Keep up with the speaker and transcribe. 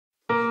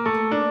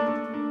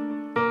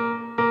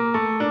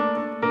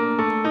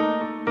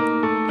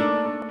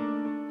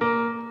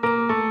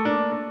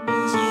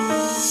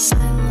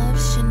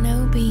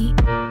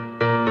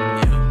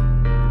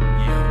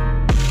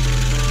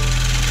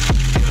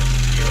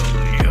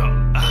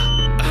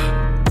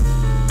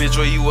Bitch,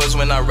 where you was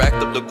when I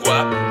racked up the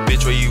guap?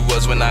 Bitch, where you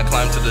was when I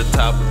climbed to the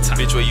top?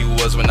 Bitch, where you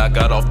was when I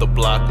got off the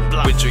block?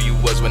 Bitch, where you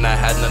was when I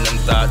had none of them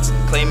thoughts?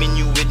 Claiming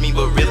you with me,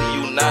 but really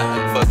you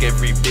not. Fuck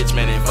every bitch,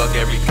 man, and fuck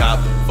every cop.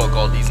 Fuck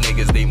all these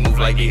niggas, they move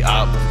like they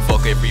op.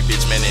 Fuck every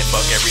bitch, man, and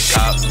fuck every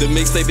cop. The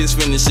mixtape is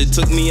finished, it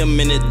took me a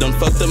minute. Done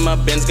fucked up my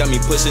Benz, got me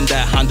pushing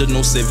that Honda,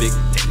 no Civic.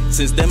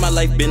 Since then my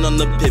life been on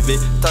the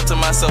pivot. Thought to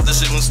myself, this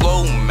shit was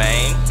slow,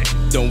 man.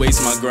 Don't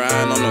waste my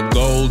grind on a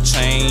gold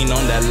chain,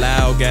 on that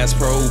loud gas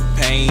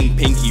propane,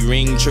 pinky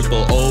ring,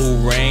 triple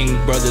O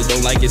ring. Brothers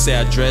don't like it, say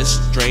I dress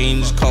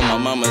strange. Call my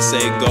mama,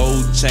 say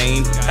gold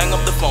chain. Hang up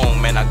the phone,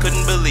 man, I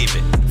couldn't believe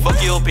it.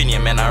 Fuck your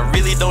opinion, man, I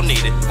really don't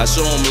need it. I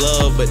show them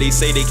love, but they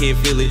say they can't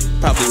feel it.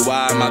 Probably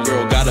why my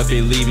girl gotta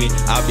believe me.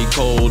 I'll be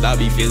cold, I'll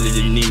be feeling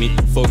it, need me.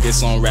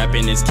 Focus on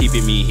rapping, it's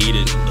keeping me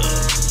heated.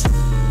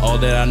 All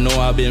that I know,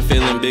 I've been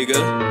feeling bigger.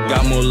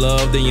 Got more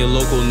love than your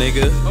local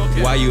nigga.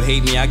 Why you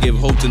hate me? I give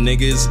hope to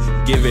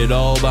niggas. Give it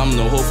all, but I'm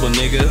no hopeful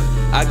nigga.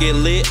 I get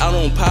lit, I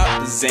don't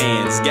pop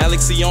Zans.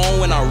 Galaxy on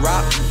when I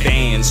rock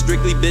Vans.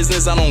 Strictly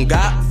business, I don't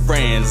got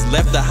friends.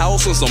 Left the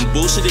house on some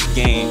bullshit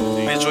again.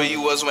 Bitch, where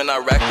you was when I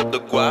racked up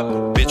the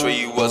guap? Bitch, where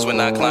you was when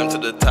I climbed to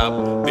the top?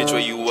 Bitch,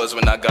 where you was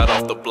when I got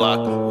off the block?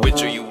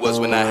 Bitch, where you was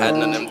when I had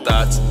none of them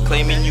thoughts?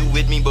 Claiming you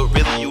with me, but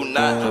really you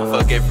not.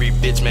 Fuck every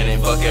bitch, man,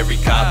 and fuck every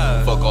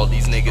cop. Fuck all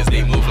these niggas,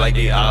 they move like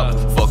they op.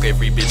 Fuck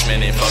every bitch,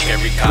 man, and fuck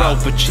every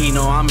cop. Bro,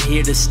 Pacino, I'm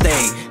here to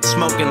stay.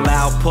 Smoking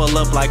loud, pull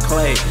up like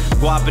Clay.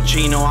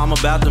 Guappuccino, I'm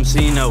about them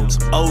C-notes.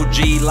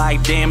 OG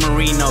like Dan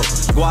Marino.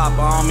 Guap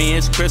on me,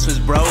 it's Christmas,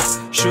 bro.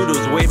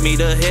 Shooters with me,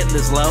 the hit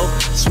list low.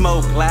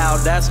 Smoke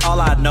loud, that's all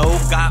I know.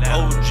 Got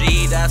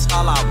OG, that's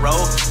all I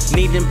wrote.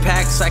 Need them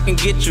packs, I can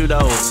get you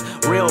those.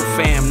 Real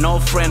fam, no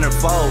friend or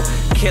foe.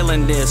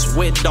 Killing this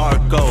with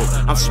Darko.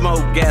 I'm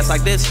smoke gas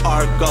like this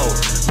Arco.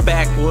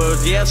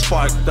 Backwards, yeah,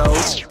 spark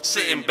those.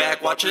 Sitting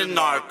back watching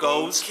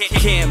Narcos.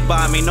 Can't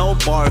buy me no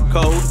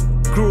barcode.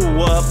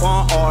 Grew up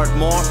on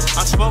Ardmore.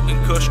 I'm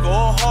smoking Kush,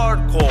 go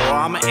hardcore.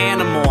 I'm an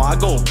animal, I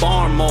go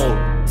barn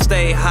mode.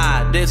 Stay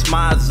high, this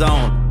my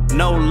zone.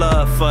 No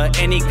love for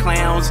any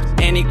clowns,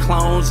 any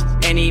clones,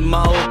 any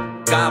mo.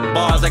 Got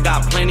bars, I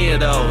got plenty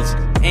of those.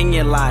 In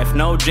your life,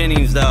 no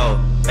Jennings though.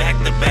 Back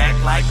to back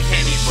like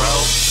Kenny,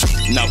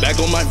 bro. Now back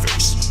on my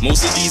verse.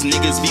 Most of these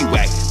niggas be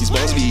whack. These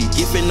balls be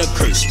giving a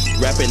curse.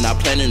 Rapping, not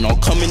planning on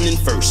coming in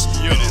first.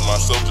 Did it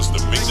myself just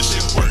to make this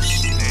shit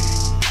worse.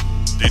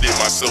 Did it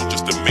myself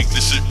just to make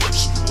this shit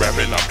worse.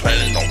 Rapping, not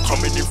planning on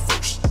coming in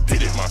first.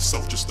 Did it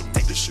myself just to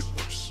make this shit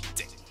worse.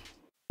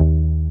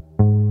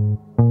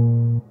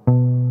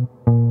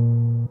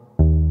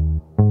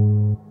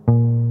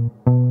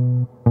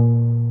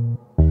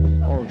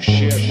 Oh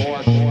shit,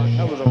 boy,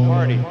 that was a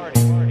party.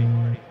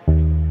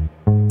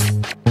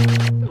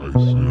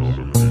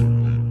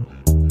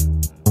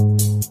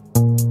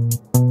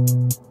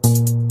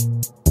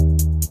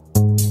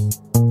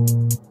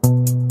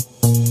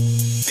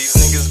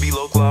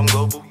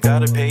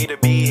 Gotta pay to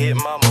be hit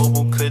my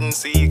mobile. Couldn't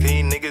see you, cause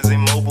niggas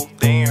immobile.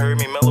 They ain't heard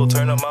me mellow,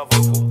 turn up my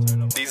vocal.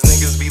 These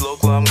niggas be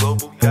local, I'm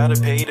global. Gotta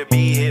pay to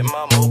be hit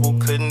my mobile.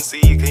 Couldn't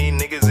see you, cause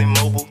niggas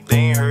immobile. They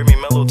ain't heard me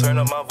mellow, turn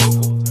up my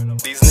vocal.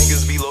 These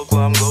niggas be local,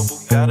 I'm global.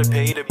 Gotta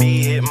pay to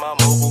be hit my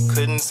mobile.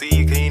 Couldn't see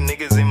you, cause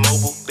niggas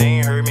immobile. They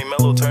ain't heard me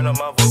mellow, turn up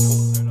my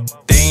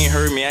vocal. They ain't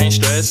heard me, I ain't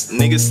stressed.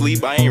 Niggas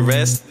sleep, I ain't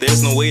rest.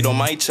 There's no weight on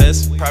my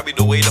chest. Probably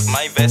the weight of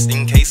my vest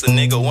in case a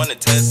nigga wanna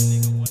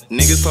test.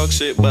 Niggas talk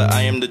shit, but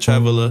I am the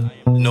traveler.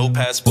 No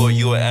passport,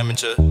 you an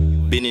amateur.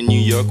 Been in New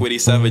York where they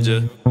savage ya.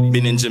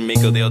 Been in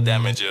Jamaica, they'll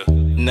damage ya.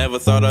 Never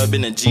thought I'd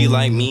been a G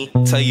like me.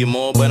 Tell you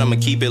more, but I'ma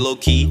keep it low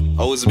key.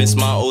 Always been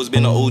smart, always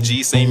been an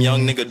OG. Same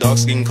young nigga,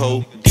 Darkskin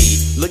code D.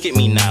 Look at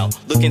me now,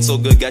 looking so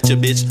good, got your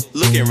bitch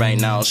looking right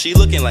now. She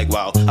looking like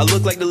wow, I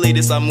look like the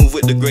latest, I move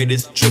with the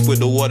greatest. Drip with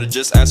the water,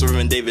 just ask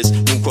Reverend Davis.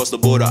 Move across the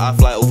border, I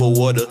fly over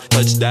water.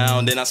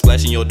 Touchdown, then I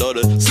splash in your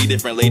daughter. See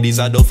different ladies,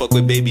 I don't fuck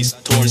with babies.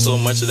 Torn so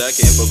much that I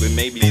can't fuck with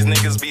maybe. These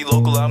niggas be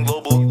local, I'm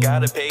global.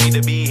 Gotta pay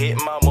to be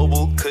hitting my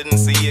mobile. Couldn't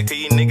see it, cause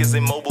you niggas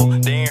immobile.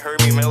 They ain't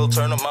heard me mellow,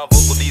 turn up my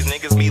vocal. These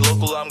niggas be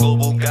local, I'm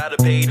global. Gotta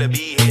pay to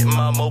be hitting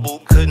my mobile.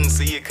 Couldn't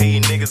see it, cause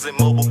you niggas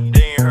immobile.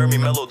 They ain't heard me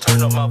mellow,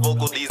 turn up my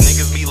vocal. These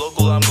niggas be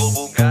local, I'm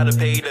global. Gotta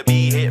pay to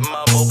be hitting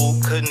my mobile.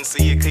 Couldn't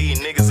see it, cause you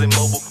niggas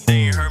immobile. They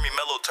ain't heard me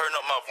mellow, turn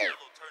up my vocal.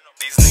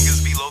 These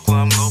niggas be local,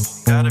 I'm global.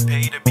 Gotta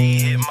pay to be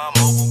hitting my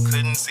mobile.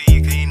 Couldn't see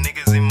it, cause you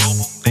niggas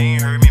immobile. They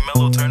ain't heard me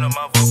mellow, turn up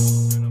my vocal.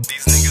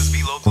 These niggas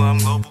be local, I'm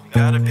global.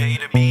 Gotta pay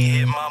to be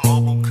hitting my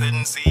mobile.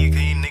 Couldn't see it,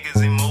 cause you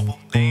niggas immobile.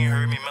 They ain't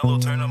heard me mellow,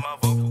 turn up my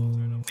vocal.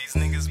 These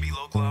niggas be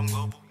local, I'm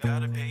global.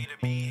 Gotta pay to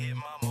be hitting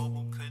my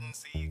mobile. Couldn't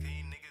see it, cause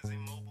you niggas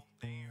immobile.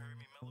 They ain't heard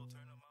me mellow,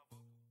 turn up my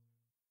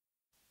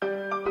vocal.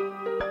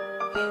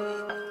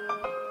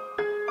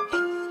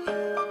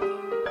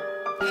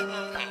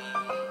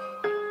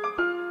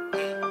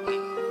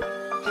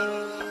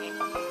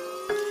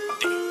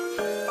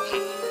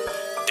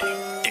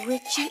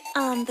 Richie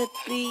on the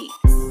beat.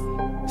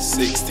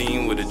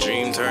 16 with a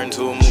dream turned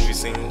to a movie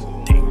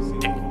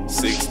scene.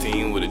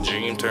 16 with a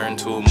dream turned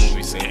to a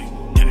movie scene.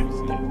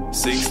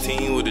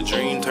 16 with a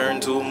dream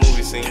turned to a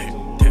movie scene.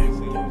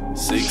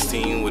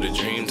 16 with a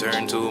dream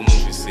turned to a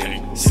movie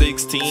scene.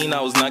 16,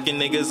 I was knocking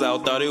niggas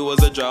out, thought it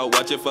was a drought.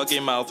 Watch your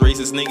fucking mouth,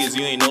 racist niggas.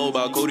 You ain't know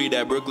about Cody,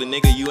 that Brooklyn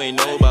nigga. You ain't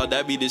know about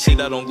that. Be the shit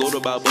I don't gloat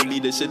about, but be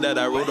the shit that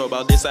I wrote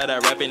about. This side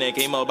that rapping that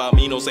came about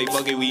me. No say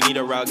fuck it, we need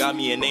a route. Got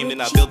me a name,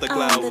 then I built the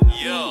cloud.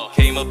 Yo,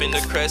 came up in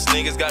the crest,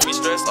 niggas got me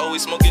stressed.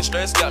 Always smoking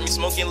stress, got me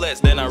smoking less.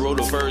 Then I wrote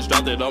a verse,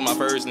 dropped it on my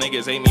first.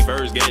 Niggas hate me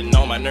first, getting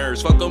on my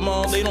nerves. Fuck them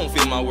all, they don't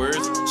feel my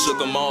words. Shook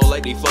them all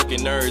like they fucking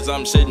nerds.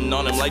 I'm shitting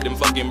on them like them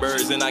fucking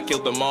birds. And I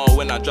killed them all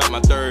when I dropped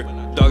my third.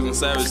 Dogs and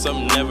savage,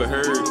 something never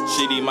heard.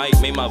 Shitty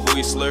mic made my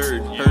voice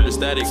slurred. Heard the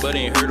static, but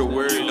ain't heard a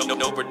word.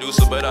 No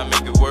producer, but I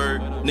make it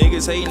word.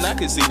 Niggas hating, I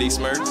can see they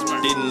smirk.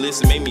 Didn't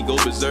listen, made me go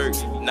berserk.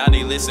 Now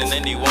they listen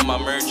and they want my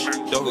merch.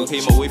 Darko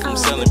came away from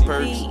selling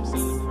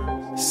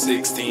perks.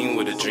 16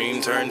 with a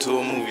dream turned to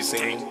a movie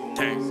scene.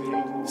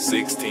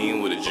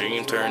 16 with a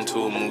dream turned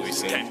to a movie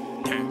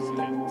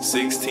scene.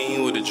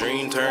 16 with a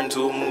dream turned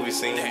to a movie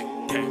scene.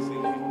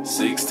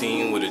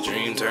 16 with a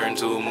dream turned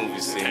to a movie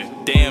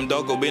scene. Damn,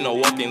 Darko been a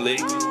walking lick.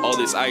 All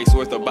this ice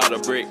worth about a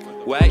brick.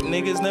 Whack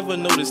niggas never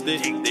noticed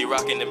it. They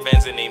rockin' the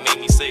Vans and they make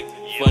me sick.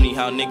 Funny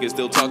how niggas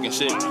still talking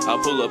shit. I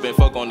pull up and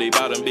fuck on they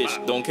bottom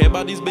bitch. Don't care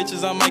about these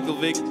bitches, I'm Michael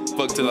Vick.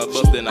 Fuck till I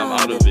bust and I'm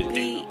out of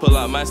it. Pull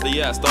out master,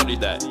 yeah, I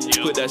started that.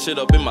 Put that shit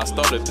up in my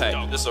starter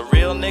pack. Just a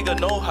real nigga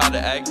know how to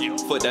act.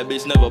 Fuck that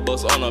bitch, never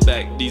bust on her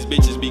back. These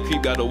bitches be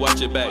creep, gotta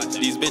watch it back.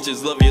 These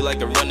bitches love you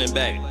like a running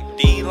back.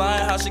 D ain't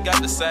lying how she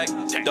got the sack.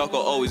 Darko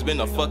always been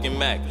a fucking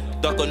Mac.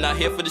 Darko not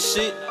here for the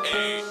shit.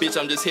 Bitch,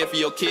 I'm just here for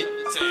your kid.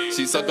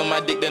 She suck on my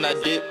dick, then I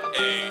dip.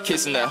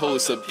 Kissing that hoe,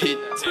 it's a pit.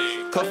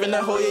 Cuffing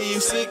that hoe, yeah, you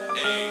sick.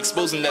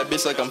 Exposing that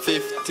bitch like I'm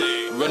fifth.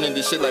 Running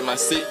this shit like my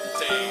sit.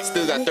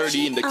 Still got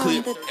 30 in the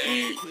clip.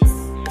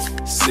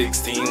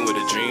 16 with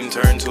a dream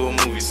turned to a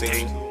movie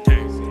scene.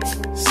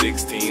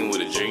 16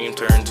 with a dream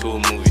turned to a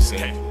movie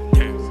scene.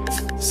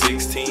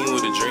 16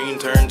 with a dream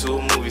turned to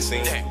a movie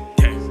scene.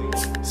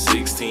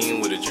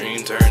 16 with a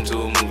dream turned to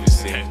a movie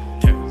scene.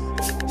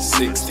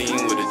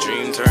 16 with a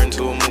dream turned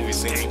to a movie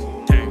scene.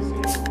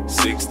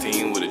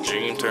 16 with a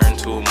dream turned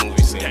to a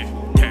movie scene.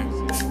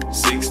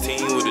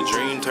 16 with a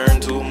dream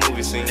turned to a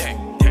movie scene.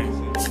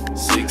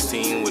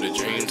 16 with a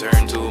dream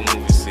turned to a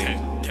movie scene.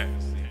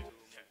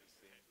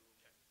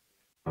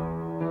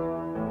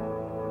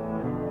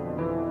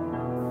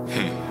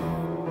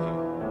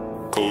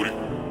 Cody,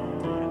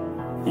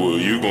 well,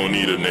 you gon'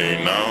 need a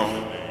name now.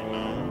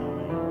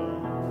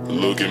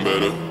 Looking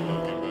better,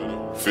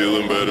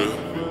 feeling better,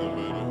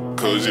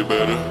 cause you're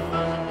better.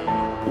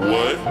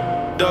 What?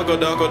 Darko,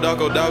 Darko,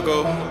 Darko,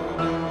 Darko.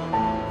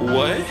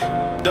 What?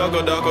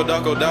 Darko, Darko,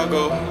 Darko,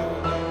 Darko.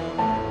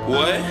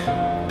 What?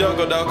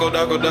 Darko, Darko,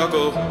 Darko,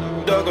 Darko.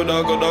 Darko,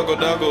 Darko, Darko,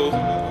 Darko.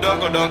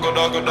 Darko, Darko,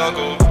 Darko,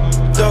 Darko.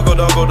 Darko,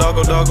 Darko,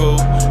 Darko, Darko.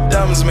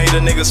 Diamonds made a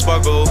nigga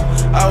sparkle.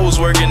 I was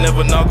working,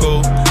 never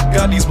knuckle.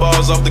 Got these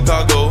bars off the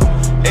cargo.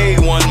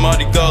 A1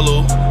 Mardi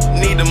Gallo.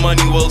 Need the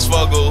money, Wells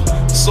Fargo.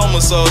 Summer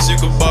sauce you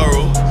could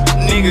borrow.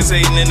 Niggas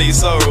hating and they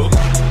sorrow.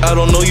 I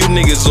don't know you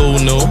niggas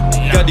old, no.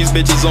 Got these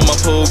bitches on my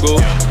pogo.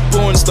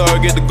 Porn star,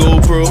 get the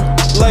GoPro.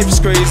 Life is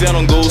crazy, I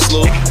don't go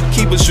slow.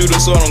 Keep a shooter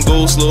so I don't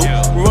go slow.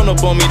 Run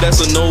up on me, that's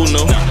a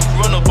no-no.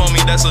 Run up on me,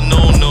 that's a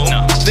no-no.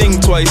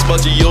 Think twice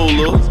about your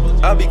YOLO.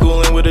 I be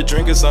coolin' with a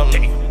drink or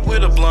something.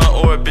 With a blunt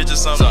or a bitch or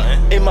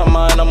something. In my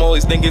mind, I'm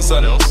always thinking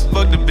something else.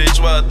 Fuck the bitch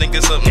while I think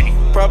of something.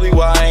 Probably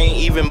why I ain't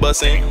even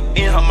bustin'.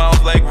 In her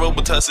mouth like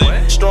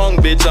Robitussin. Strong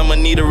bitch, I'ma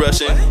need a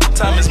Russian.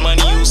 Time is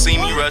money, you see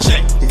me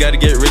rushing. Gotta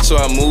get rich so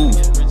I move.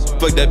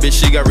 Fuck that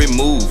bitch, she got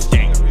removed.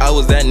 I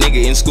was that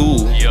nigga in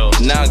school.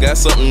 Now I got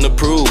something to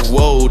prove.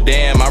 Whoa,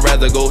 damn, I'd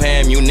rather go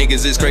ham. You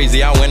niggas is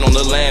crazy, I went on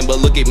the land. But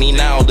look at me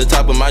now, the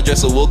top of my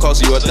dresser will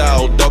cost you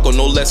 $1,000. Darko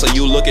no less, are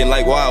you looking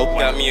like wow.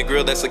 Got me a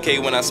grill, that's a K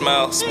when I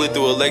smile. Split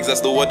through her legs, that's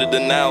the word of the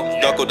now.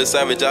 Darko the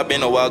savage, I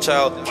been a wild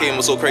child. Came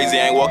was so crazy,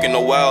 I ain't walking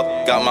a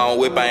while. Got my own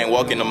whip, I ain't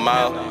walking a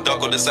mile.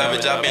 Darko the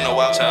savage, I been a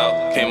wild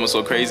child. Came was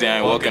so crazy, I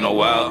ain't walking a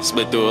while.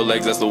 Split through her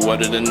legs, that's the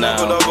word of the now.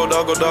 Darko,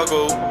 Darko,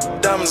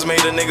 Darko. Diamonds made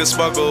a nigga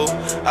sparkle.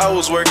 I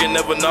was working,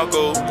 never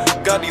knuckle.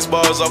 Got these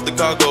bars off the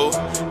cargo.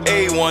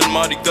 A1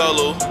 Mardi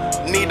Gallo.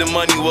 Need the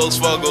money, Wells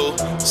Fargo.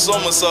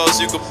 Summer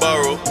sauce you could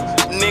borrow.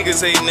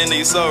 Niggas hating and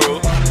they sorrow.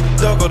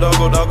 Darko,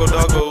 Darko, Darko,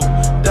 Darko.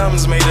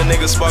 Diamonds made a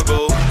nigga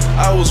sparkle.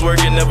 I was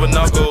working, never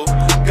knuckle.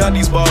 Got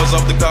these bars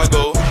off the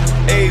cargo.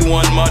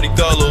 A1 Mardi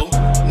Gallo.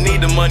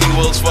 Need the money,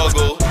 Wells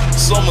Fargo.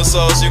 Summer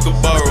sauce you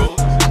could borrow.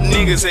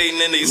 Niggas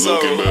hating and they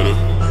sorrow. Looking better,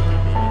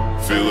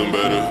 feeling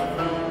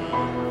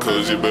better,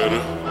 cause you're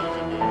better.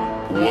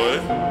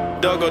 What?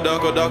 Darko,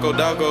 Darko, Darko,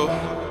 Darko.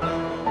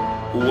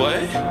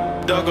 What?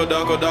 Darko,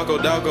 Darko, Darko,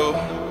 Darko.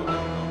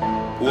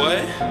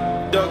 What?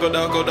 Darko,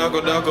 Darko,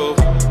 Darko, Darko.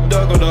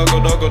 Darko, Darko,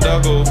 Darko,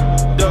 Darko.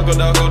 Darko,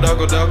 Darko,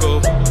 Darko, Darko.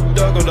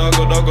 Darko,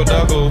 Darko, Darko,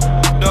 Darko.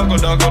 Darko,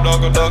 Darko,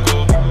 Darko,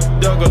 Darko.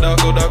 Darko,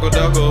 Darko, Darko,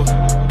 Darko.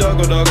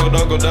 Darko, Darko,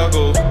 Darko,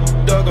 Darko.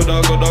 Darko,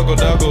 Darko, Darko,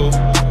 Darko.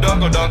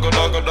 Darko, Darko,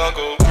 Darko,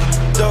 Darko.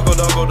 Darko,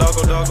 Darko,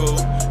 Darko,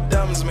 Darko.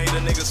 Diamonds made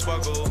a nigga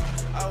sparkle.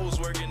 I was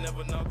working,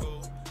 never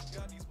knuckle.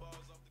 Got these bars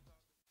off the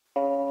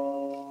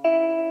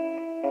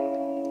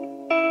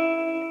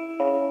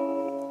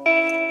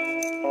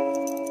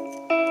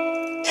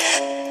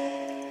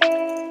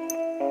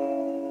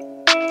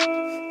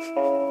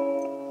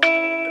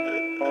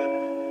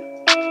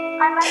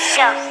Ghost,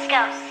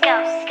 ghost,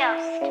 ghost,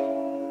 ghost.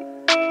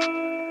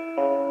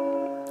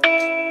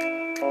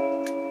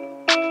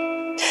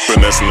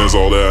 Finessing is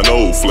all that I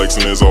know,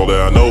 flexing is all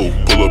that I know.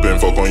 Pull up and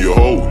fuck on your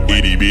hoe,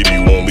 itty bitty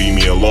won't leave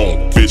me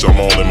alone. Bitch, I'm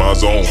all in my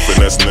zone.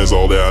 Finessing is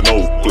all that I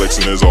know,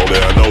 flexing is all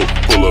that I know.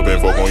 Pull up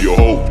and fuck on your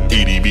hoe,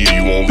 itty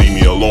bitty won't leave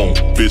me alone.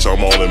 Bitch,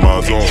 I'm all in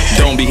my zone.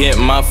 Don't be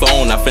hitting my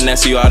phone, I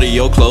finesse you out of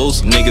your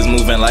clothes. Niggas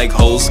moving like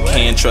hoes,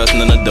 can't trust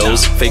none of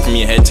those. Fake from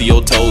your head to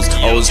your toes,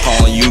 always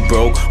calling you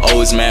broke.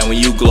 Always mad when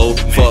you glow,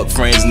 fuck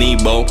friends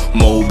need bow.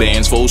 Mo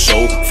bands, full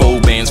show, full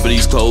bands for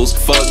these clothes.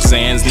 Fuck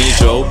Zans, need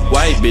Joe,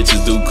 white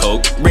bitches do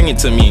coke. Bring it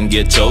to me and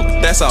get choked,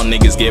 that's how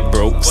niggas get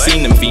broke.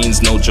 Seen them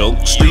fiends, no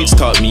joke, streets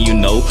taught me you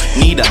know.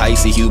 Need a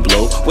icy hue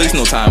blow, waste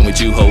no time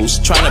with you hoes.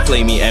 Tryna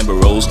play me Amber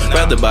Rose,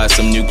 rather buy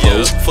some new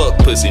clothes. Fuck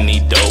pussy,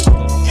 need dope.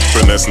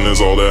 Finessing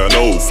is all that I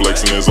know,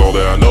 flexing is all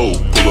that I know.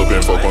 Pull up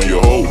and fuck on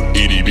your hoe,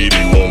 itty bitty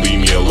won't leave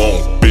me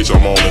alone. Bitch,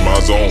 I'm all in my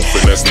zone.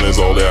 Finessing is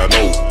all that I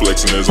know,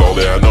 flexing is all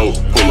that I know.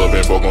 Pull up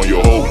and fuck on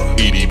your hoe,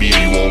 itty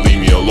bitty won't leave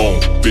me alone.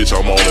 Bitch,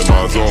 I'm all in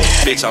my zone.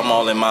 Bitch, I'm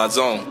all in my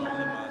zone.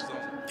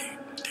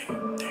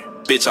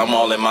 Bitch, I'm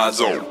all in my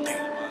zone.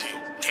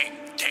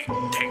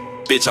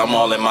 Bitch, I'm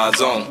all in my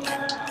zone.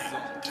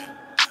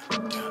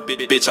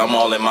 Bitch, I'm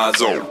all in my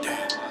zone.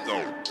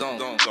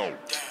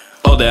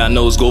 All that I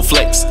know is go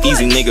flex.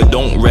 Easy nigga,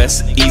 don't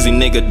rest. Easy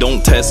nigga,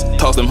 don't test.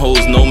 Toss them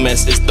hoes, no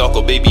mess. It's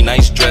Darko, baby,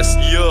 nice dress.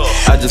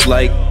 I just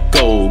like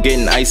gold,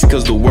 getting icy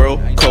cause the world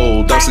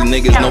cold. Darkskin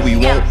niggas know we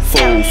won't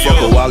fold.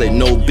 Fuck a wallet,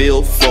 no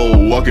bill,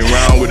 fold. Walking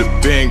around with a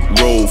bank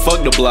roll.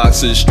 Fuck the blocks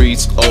to the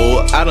streets,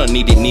 oh. I don't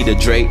need a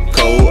Drake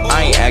code.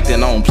 I ain't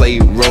acting, I don't play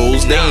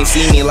roles. They ain't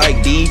see me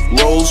like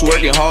D-Rose.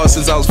 Working hard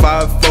since I was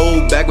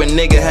 5'4". Back when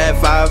nigga had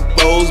 5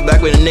 O's.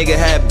 Back when a nigga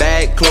had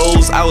bad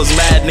clothes. I was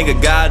mad,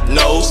 nigga, God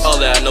knows. All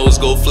that I know is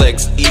go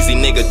flex. Easy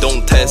nigga,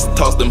 don't test.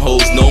 Toss them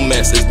hoes, no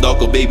mess. It's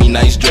Darko, baby,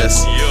 nice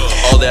dress.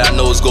 All that I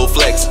know is go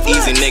flex.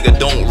 Easy nigga,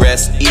 don't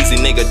rest. Easy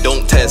nigga,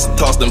 don't test.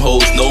 Toss them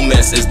hoes, no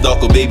mess. It's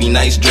Darko, baby,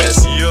 nice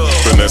dress.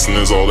 Finessing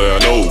is all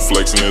that I know,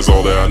 flexing is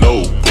all that I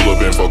know. Pull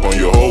up and fuck on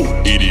your hoe,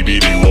 itty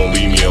bitty won't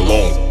leave me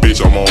alone.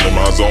 Bitch, I'm all in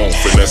my zone.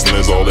 Finessing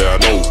is all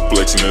that I know,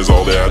 flexing is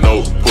all that I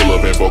know. Pull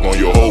up and fuck on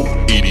your hoe,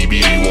 itty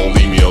bitty won't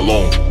leave me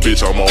alone.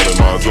 Bitch, I'm all in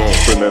my zone.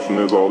 Finessing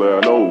is all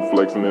that I know,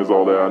 flexing is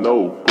all that I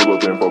know. Pull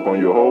up and fuck on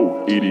your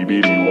hoe, itty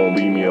bitty won't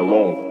leave me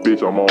alone.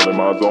 Bitch, I'm all in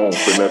my zone.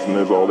 Finessing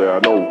is all that I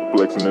know,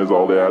 flexing is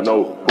all that I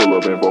know. Pull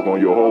up and fuck on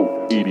your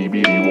hoe, itty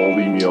bitty won't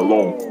leave me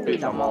alone.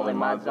 Bitch, I'm all in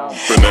my zone.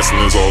 Finessing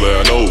is all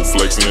that I know,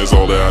 flexing is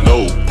all that I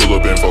know. Pull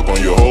up and fuck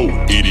on your hoe,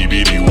 itty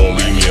bitty won't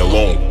leave me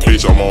alone.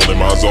 Bitch, I'm all in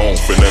my zone.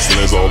 Finessing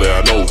is all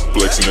that I know,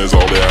 flexing is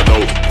all that I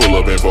know. Pull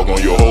up and fuck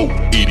on your hoe,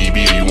 itty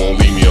bitty won't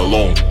leave me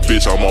alone.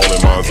 Bitch, I'm all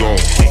in my zone.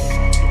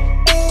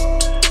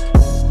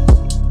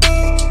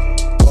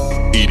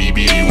 Itty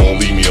bitty won't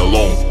leave me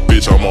alone.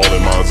 Bitch, I'm all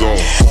in my zone.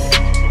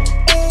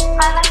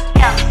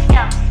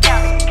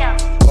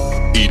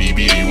 Itty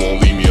bitty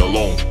won't leave me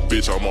alone.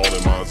 Bitch, I'm all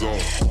in my zone.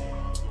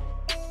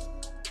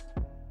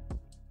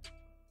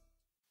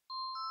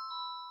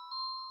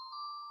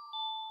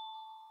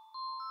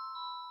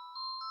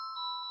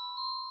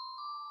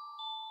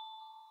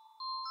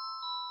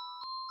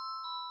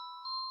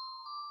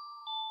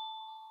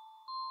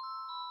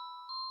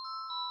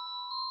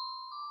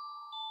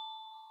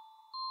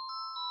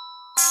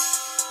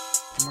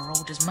 The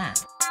Marauder's map.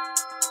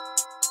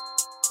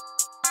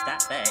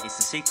 That there is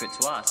the secret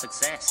to our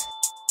success.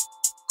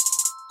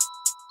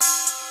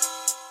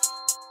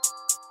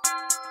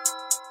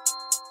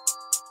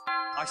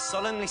 I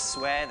solemnly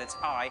swear that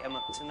I am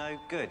up to no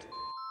good.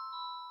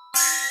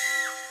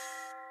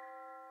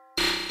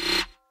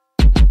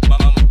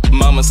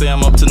 Mama say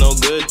I'm up to no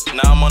good.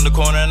 Now I'm on the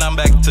corner and I'm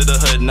back to the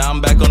hood. Now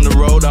I'm back on the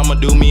road, I'ma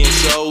do me and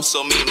show.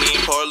 So meet me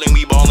in Portland,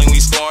 we ballin', we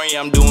scoring.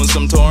 Yeah, I'm doing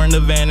some touring, the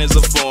van is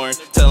a foreign.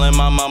 Telling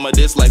my mama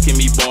this life can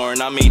be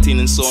boring. I'm 18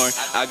 and soaring.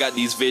 I got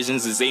these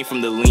visions, this ain't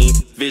from the lean.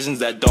 Visions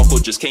that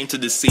Darko just came to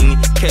the scene.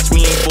 Catch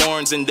me in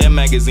foreigns and them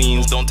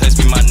magazines. Don't test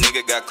me, my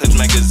nigga got clips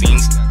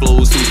magazines.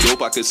 Flows too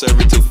dope, I could serve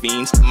it to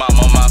fiends.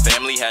 Mama, my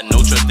family had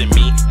no trust in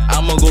me.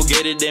 I'ma go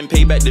get it and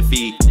pay back the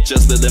fee.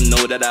 Just let them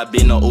know that I've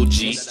been an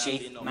OG.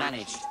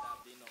 Managed.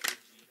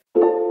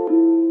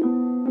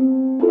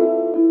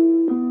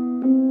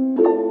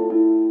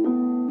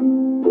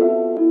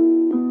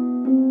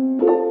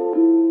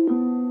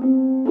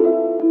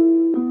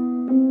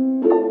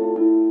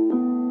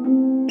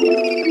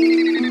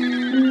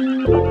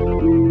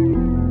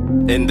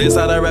 And this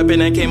how that rapping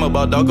that came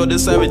about. Darko the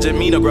Savage and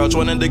Mina Grouch,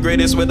 one of the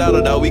greatest without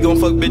a doubt. We gon'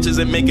 fuck bitches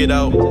and make it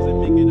out.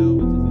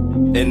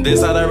 And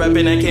this how that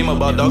rapping that came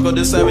about. Darko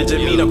the Savage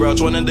and Mina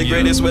Grouch, one of the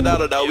greatest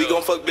without a doubt. We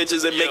gon' fuck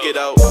bitches and make it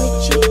out.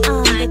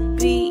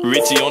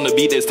 Richie on the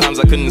beat, there's times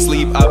I couldn't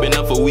sleep. I've been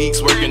up for weeks,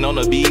 working on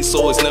the beat,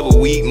 so it's never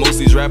weak. Most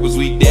these rappers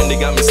weak, damn they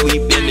got me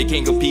sleep. Damn they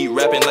can't compete,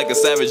 rapping like a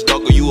savage,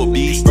 dog, are you a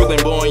beast?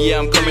 Brooklyn born, yeah,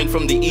 I'm coming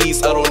from the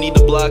east. I don't need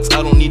the blocks,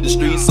 I don't need the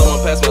streets.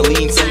 Someone pass my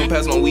lean, someone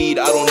pass my weed.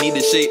 I don't need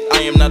the shit,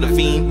 I am not a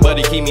fiend, but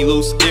it keep me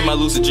loose, in my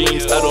lucid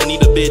dreams. I don't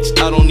need a bitch,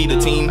 I don't need a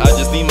team. I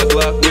just need my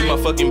Glock with my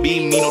fucking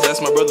beam. You know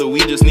that's my brother, we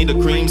just need a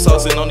cream.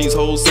 Saucing on these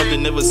hoes,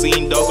 something never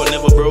seen. Dog or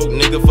never broke,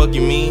 nigga, fuck you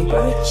mean.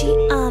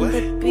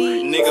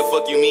 Nigga,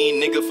 fuck you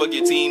mean, nigga, fuck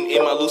your team.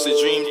 In my lucid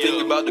dream,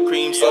 think about the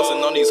cream.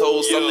 Saucing on these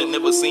hoes, something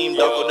never seen.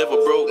 Dog or never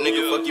broke,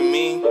 nigga, fuck you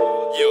mean.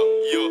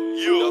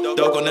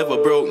 Dog or never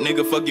broke,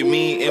 nigga, fuck you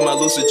mean. In my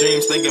lucid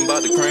dreams, thinking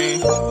about the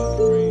cream.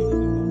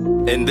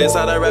 And this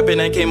how that rapping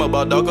that came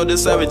about. Darko the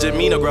savage and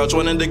Mina Grouch,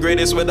 one of the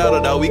greatest without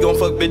a doubt. We gon'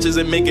 fuck bitches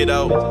and make it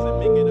out.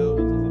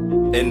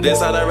 And this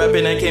how that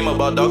rapping that came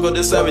about. Darko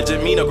the savage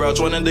and Mina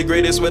Grouch, one of the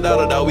greatest without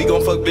a doubt. We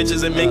gon' fuck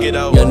bitches and make it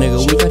out. Yo nigga,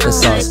 we got the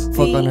sauce.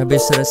 Fuck on her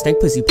bitch to the stank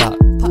pussy pop.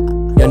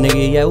 Yo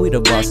nigga, yeah, we the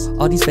boss.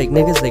 All these fake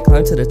niggas, they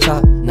climb to the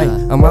top. Hey,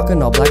 I'm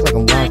rockin' all black like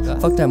I'm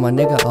wild. Fuck that, my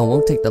nigga, I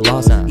won't take the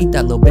loss. Eat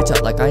that little bitch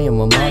out like I am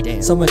a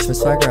mod. So much for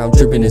swagger, I'm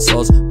drippin' in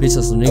sauce. Bitch,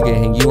 hustle nigga,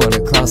 hang you on a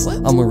cross.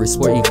 I'm a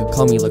sport, you can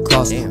call me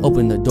lacrosse.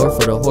 Open the door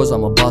for the whores,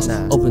 I'm a boss.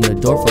 Open the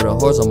door for the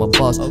whores, I'm a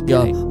boss.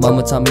 Yo,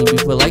 mama taught me be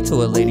polite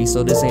to a lady,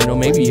 so this ain't no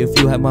maybe. If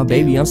you have my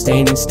baby, I'm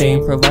staying and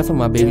staying, provide for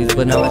my babies.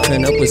 But now I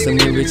turn up with some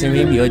new rich and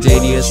maybe, or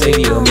JD or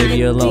Sadie, or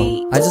maybe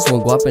alone. I just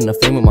want guap in the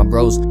fame with my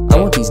bros. I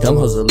want these dumb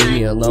hoes to leave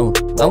me alone.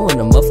 I want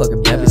a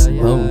motherfucker bad bitch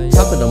alone.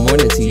 Top of the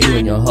morning to you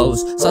and your hoes.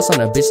 Sauce on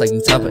that bitch like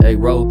you top of egg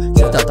roll.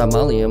 You thought that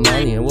Molly and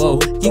whoa.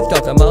 You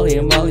thought that Molly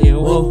and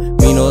whoa.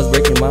 Me know it's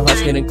breaking, my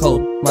heart's getting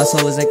cold. My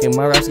soul is aching,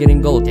 my rap's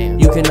getting gold.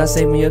 You cannot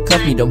save me or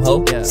cuff me, dumb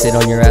hoe. Sit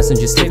on your ass and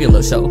just give your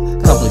little show.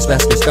 Complex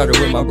basket started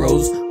with my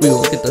bros. We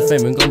gon' get the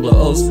fame and gon'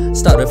 blow O's.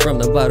 Started from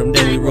the bottom,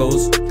 then we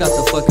rose. Got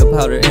the fucking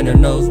powder in her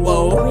nose,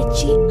 whoa.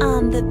 Richie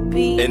on the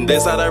beat. And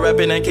this how that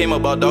rapping that came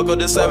about. Darko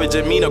the savage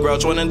and Mina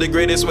Grouch, one of the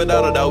greatest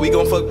without a doubt. We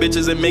gon' fuck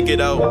bitches and make it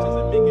out.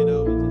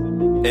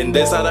 And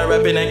this how that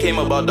rapping that came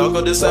about.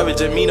 Darko the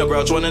savage and Mina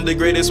Grouch, one of the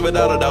greatest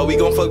without a doubt. We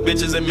gon' fuck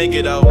bitches and make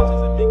it out.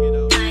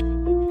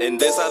 And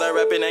this how that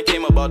rapping that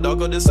came about.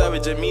 Darko the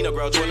savage and Mina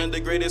Grouch, one of the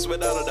greatest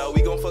without a doubt.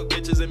 We gon' fuck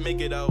bitches and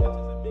make it out.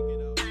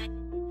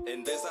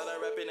 And this how that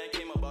rapping that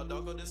came about.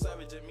 Darko the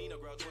savage and Mina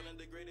Grouch, one of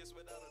the greatest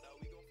without a doubt.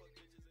 We gon' fuck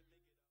bitches and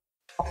make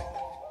it out.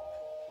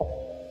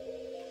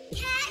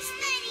 Cash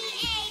Money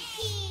AP.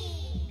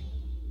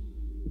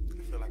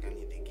 I feel like I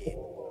need to get in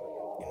the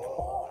mood.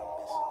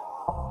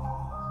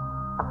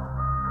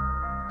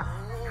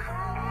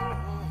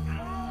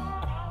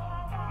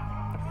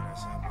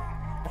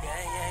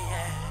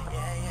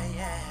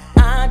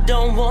 I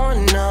don't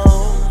want no,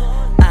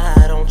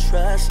 I don't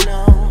trust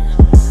no,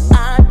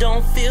 I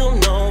don't feel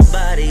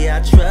nobody,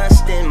 I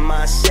trust in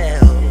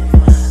myself.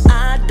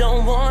 I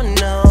don't want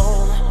no,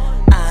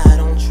 I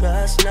don't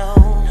trust no,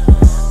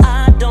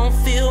 I don't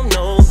feel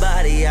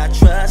nobody, I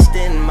trust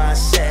in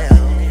myself.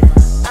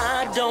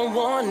 I don't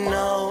want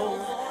no,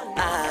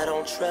 I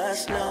don't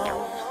trust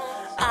no,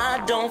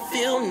 I don't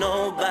feel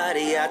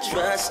nobody, I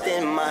trust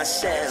in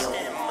myself.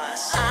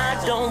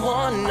 I don't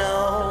want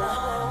no,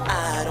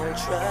 I don't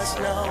trust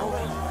no,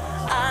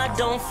 I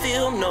don't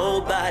feel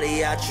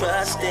nobody, I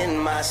trust in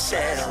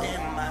myself.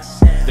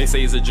 They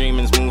say it's a dream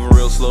and it's moving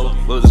real slow,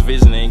 but this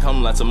vision ain't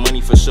come, lots of money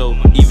for show.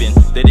 Even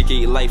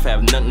dedicated life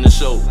have nothing to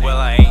show. Well,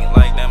 I ain't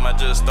like them, I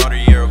just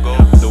started a year ago.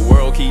 The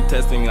world keep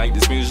testing me like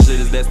this music shit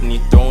is destiny.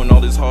 Throwing all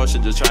this hard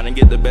shit, just trying to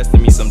get the best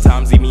of me.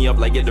 Sometimes eat me up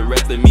like get the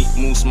rest of me.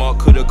 Move smart,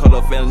 coulda cut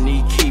a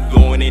felony. Keep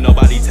going, ain't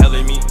nobody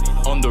telling me.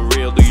 On the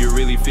real, do you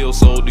really feel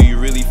so? Do you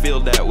really feel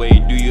that way?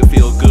 Do you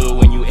feel good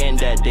when you end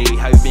that day?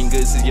 How you been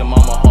good since your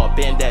mama heart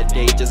bent that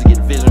day? Just to get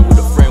vision with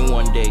a friend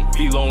one day.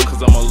 Be alone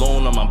cause I'm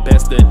alone on my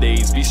best of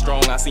days. Be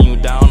strong, I see you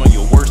down on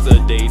your worst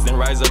of days. Then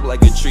rise up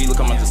like a tree, look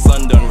how much the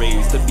sun done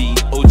raised. To be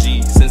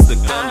OG since the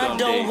gun done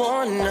days. I don't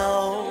want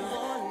no,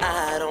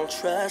 I don't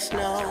trust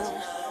no,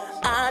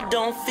 I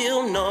don't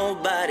feel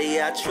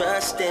nobody, I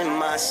trust in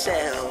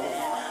myself.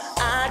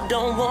 I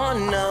don't want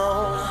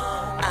no,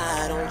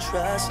 I don't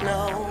trust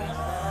no,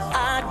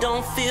 I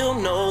don't feel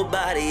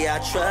nobody, I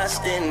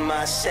trust in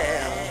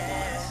myself.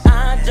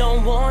 I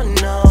don't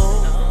want no,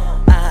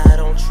 I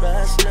don't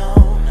trust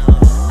no,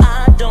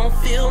 I don't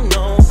feel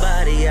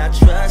nobody, I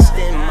trust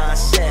in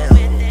myself.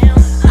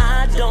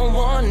 I don't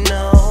want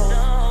no,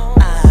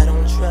 I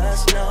don't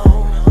trust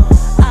no,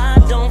 I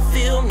don't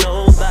feel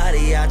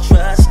nobody, I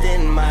trust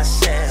in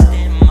myself.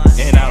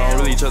 And I don't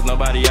really trust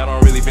nobody, I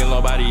don't really feel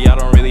nobody, I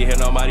don't really hear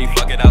nobody.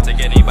 Fuck it, I'll take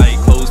anybody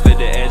close to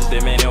the edge,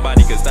 then man,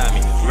 nobody can stop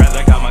me.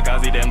 Rather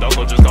kamikaze than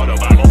Darko, just call the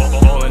body.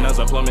 Falling as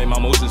a plummet, my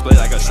motions play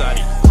like a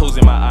shotty.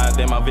 Closing my eyes,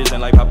 then my vision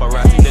like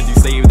paparazzi. Then you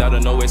saved out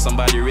of nowhere,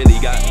 somebody really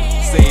got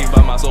me. Saved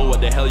by my soul, what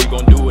the hell you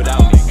gon' do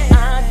without me?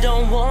 I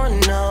don't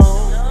want no,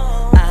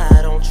 I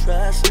don't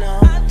trust no,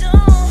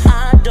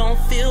 I don't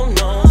feel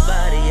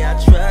nobody, I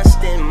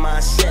trust in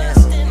myself.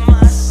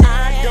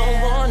 I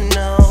don't want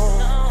no,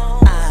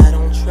 I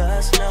don't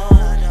trust no,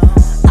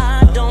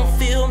 I don't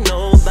feel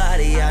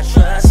nobody, I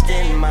trust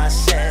in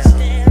myself.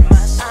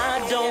 I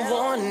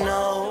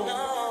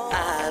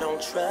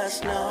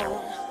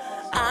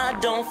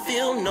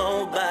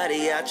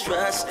I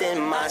trust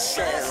in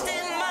myself.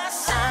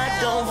 I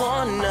don't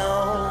want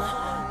no,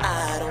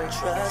 I don't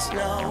trust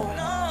no.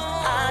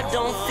 I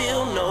don't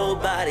feel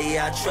nobody,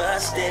 I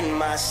trust in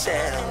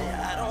myself.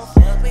 I don't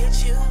fuck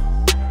with you.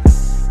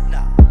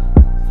 No.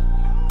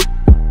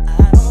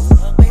 I don't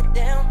fuck with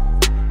them.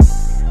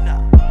 No.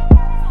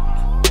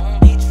 I'm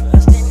only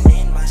trusting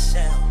in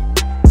myself.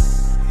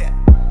 Yeah.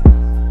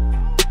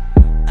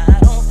 I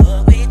don't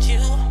fuck with you.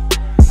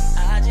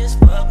 I just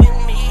fuck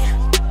with me.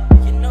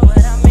 You know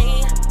what I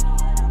mean?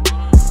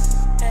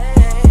 Hey.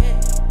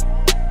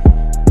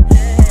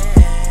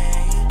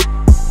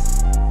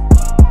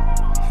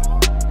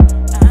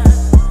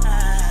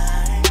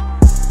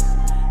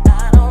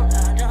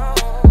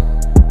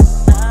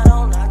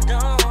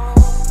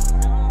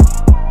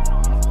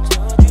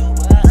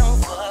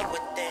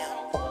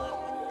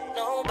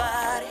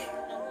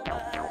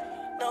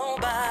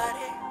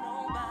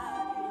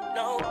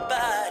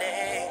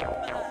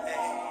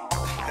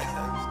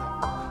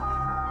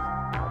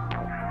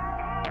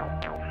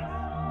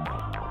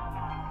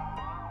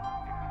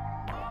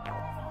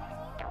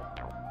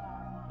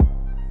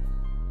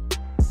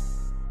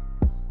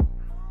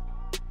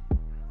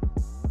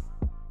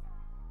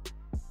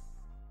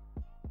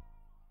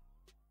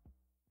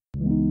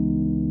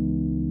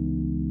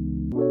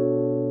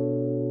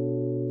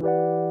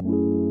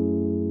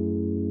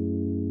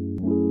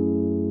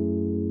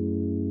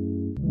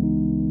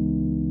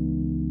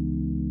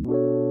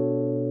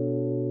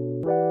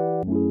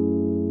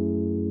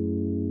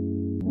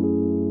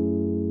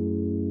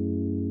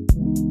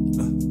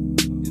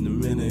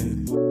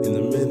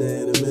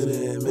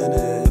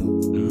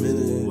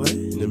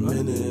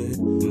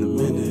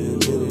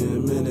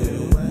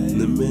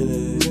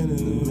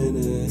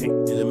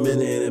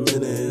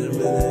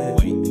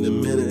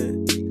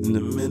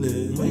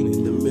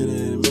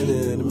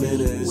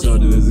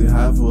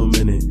 For a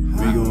minute,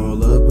 we gon'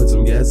 roll up, put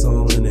some gas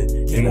on in it,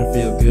 and I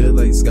feel good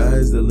like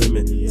sky's the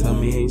limit. Tell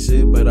me ain't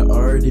shit, but I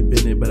already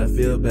been it, but I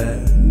feel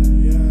bad.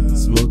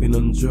 Smoking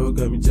on the drill,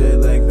 got me jet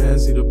like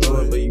pass you the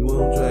blunt, but you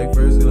won't track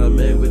first. Cause I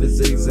met with a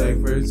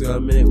zigzag first, I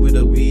met with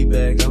a weed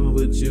bag. I'ma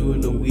put you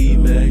in the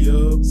weed bag.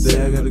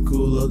 Say I gotta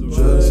cool up the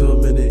drugs for a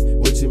minute.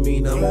 What you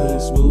mean I'm going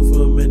smooth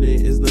for a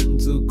minute? It's nothing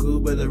too cool,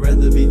 but I'd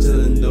rather be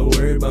chillin'. Don't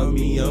worry about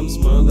me, I'm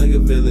smart like a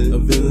villain. A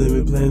villain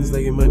with plans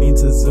like money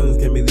to the sun.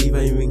 Can't believe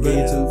I even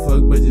gave two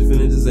fuck, but just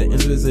feeling just an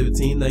interest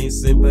 17. I ain't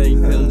simp, I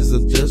ain't feeling,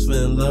 just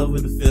fell in love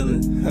with the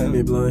feeling.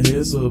 Me blonde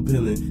hair so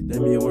appealing.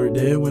 That mean you weren't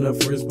there when I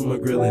first put my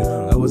grill in.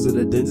 I was at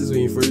the dentist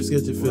when you first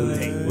get your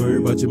feeling. Worry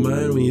about your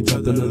mind when you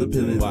dropped another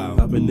pillin'.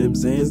 Popping them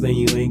sands, then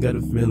you ain't got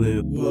a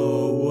feeling.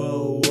 Whoa,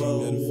 whoa,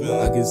 whoa.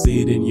 I can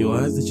see it in your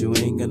eyes that you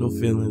ain't got no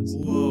feelings.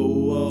 Whoa,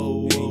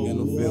 whoa, ain't got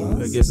no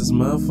feelings. I guess it's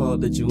my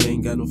fault that you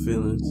ain't got no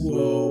feelings.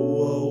 Whoa,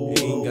 whoa,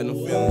 ain't got no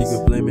feelings. You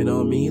can blame it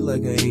on me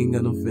like I ain't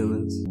got no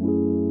feelings.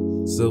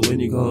 So when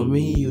you call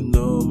me, you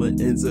know I'ma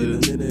answer in a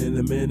minute, in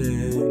a minute,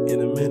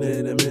 in a minute,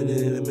 in a minute,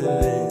 in a minute,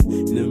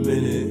 in a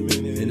minute, in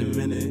a minute, in a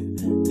minute,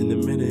 in a minute, in a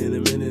minute, in a minute, in a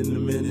minute,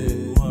 in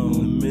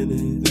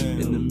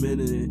a minute,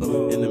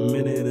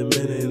 in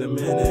a minute, in a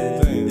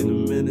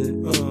minute, in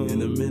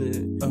a minute, in a minute,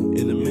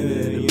 in a minute,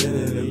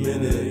 in a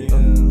minute.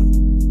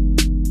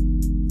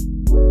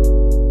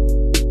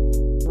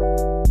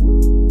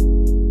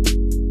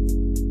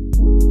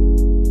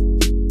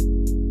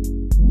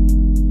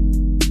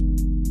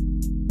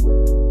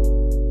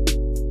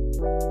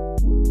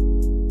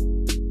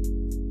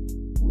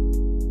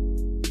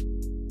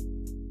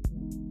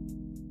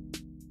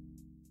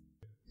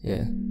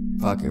 Yeah,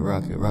 pocket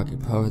rocket,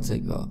 rocket power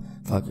take off.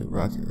 Pocket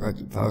rocket,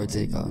 rocket power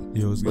take off.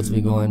 What's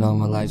been going on?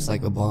 My life's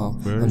like a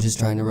bomb. I'm just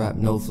trying to rap,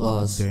 no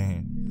flaws.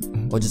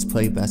 Or just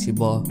play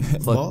basketball.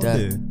 Fuck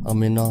that,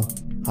 I'm in awe.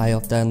 High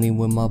off that lean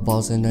with my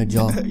balls in her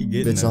jaw.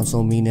 Bitch, I'm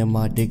so mean and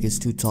my dick is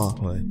too tall.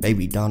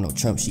 Baby Donald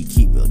Trump, she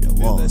keep building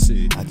walls.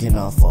 I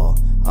cannot fall,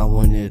 I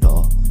want it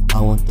all. I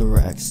want the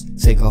racks,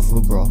 take off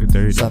her bra.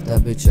 Slap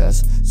that bitch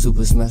ass,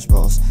 super smash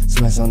bros.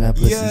 Smash on that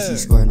pussy, she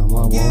squared on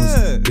my walls.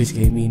 Bitch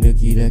gave me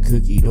nookie, that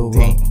cookie, the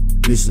raw.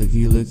 Bitch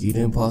looky,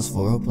 then pause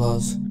for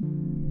applause.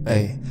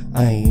 Ayy,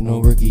 I ain't no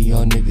rookie,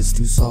 y'all niggas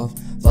too soft.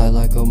 Fly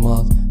like a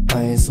moth,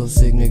 I ain't so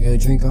sick, nigga,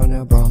 drink on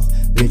that broth.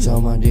 Bitch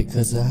on my dick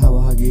cause of how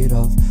I get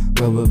off.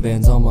 Rubber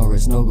bands on my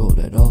wrist, no gold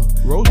at all.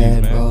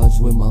 Bad broads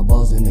with my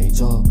balls in they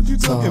jaw.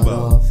 Start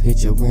off,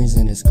 hit your brains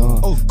and it's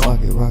gone.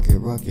 Pocket rocket,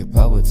 rocket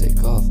power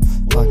take off.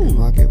 Pocket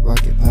rocket,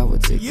 rocket power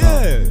take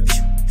off.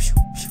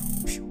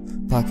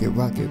 Pocket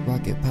rocket,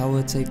 rocket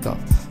power take off.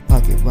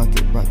 Pocket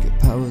rocket, rocket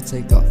power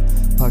take off.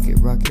 Pocket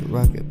rocket,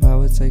 rocket power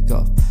take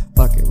off.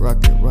 Pocket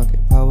rocket, rocket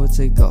power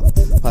take off.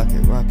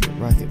 Pocket rocket,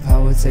 rocket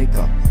power take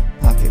off.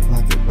 Pocket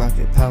rocket,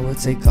 rocket power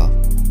take off.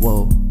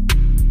 Whoa,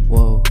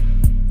 whoa,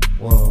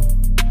 whoa,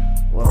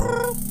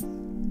 whoa.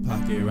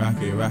 Pocket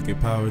rocket, rocket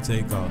power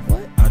take off.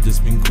 What? I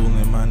just been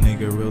coolin' my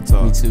nigga, real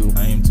talk. Me too.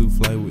 I aim to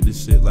fly with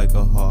this shit like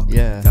a hawk.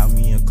 Yeah. Got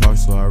me a car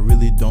so I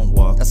really don't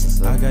walk. That's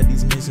what's up. I got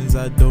these missions,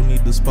 I don't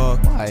need the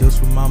spark. Why? Just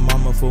for my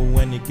mama for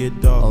when it get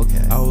dark.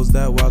 Okay. I was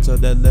that wild child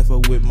that left her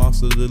with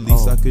marks, so the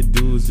least I could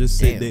do is just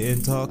sit Damn. there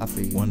and talk. I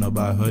feel you. Wanna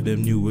buy her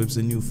them new whips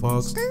and new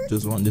forks.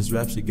 Just want this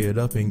rap shit get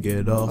up and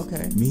get off.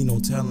 Okay. Me no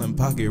telling,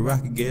 pocket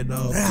rocket get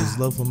off. Just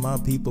love for my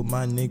people,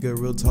 my nigga,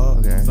 real talk.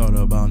 Okay. Thought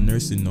about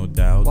nursing, no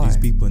doubt. Why? These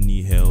people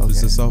need help. It's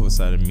Okay. a softer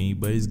side of me,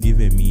 but it's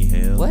giving me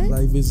hell. What?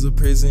 Life is a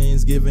prison,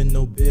 it's giving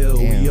no bill.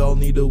 Damn. We all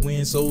need to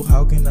win, so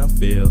how can I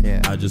fail?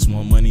 Yeah. I just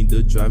want money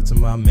to drive to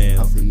my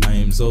mail. I feel you. I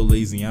am so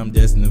lazy, I'm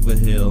destined for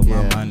hell.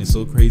 Yeah. My mind is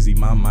so crazy,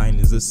 my mind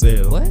is a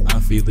cell. What? I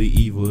feel the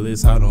evil,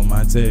 it's hot on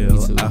my tail.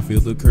 Me too. I feel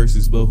the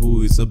curses, but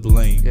who is to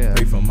blame? Yeah.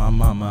 Pray for my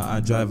mama, I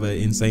drive her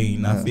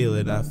insane. I feel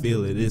it,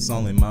 it's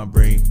all in my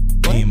brain.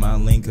 Ain't my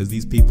lane, cause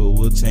these people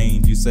will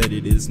change. You said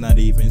it, it's not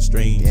even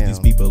strange. Damn. These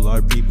people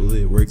are people,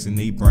 it works in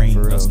their brain.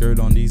 For real. I skirt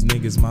on these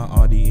niggas, my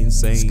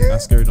audience insane. I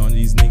skirt on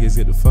these niggas,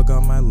 get the fuck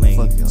out my lane.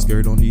 Fuck y'all.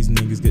 Skirt on these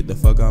niggas, get the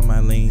fuck out my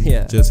lane.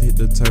 Yeah. Just hit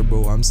the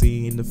turbo, I'm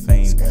seeing the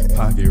fame.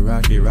 Pocket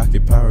rocket,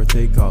 rocket power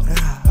take off.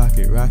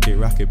 Pocket rocket,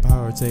 rocket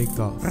power take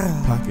off.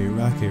 Pocket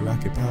rocket,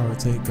 rocket power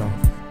take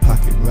off.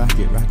 Pocket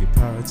rocket, rocket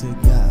power take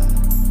off.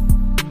 Yeah.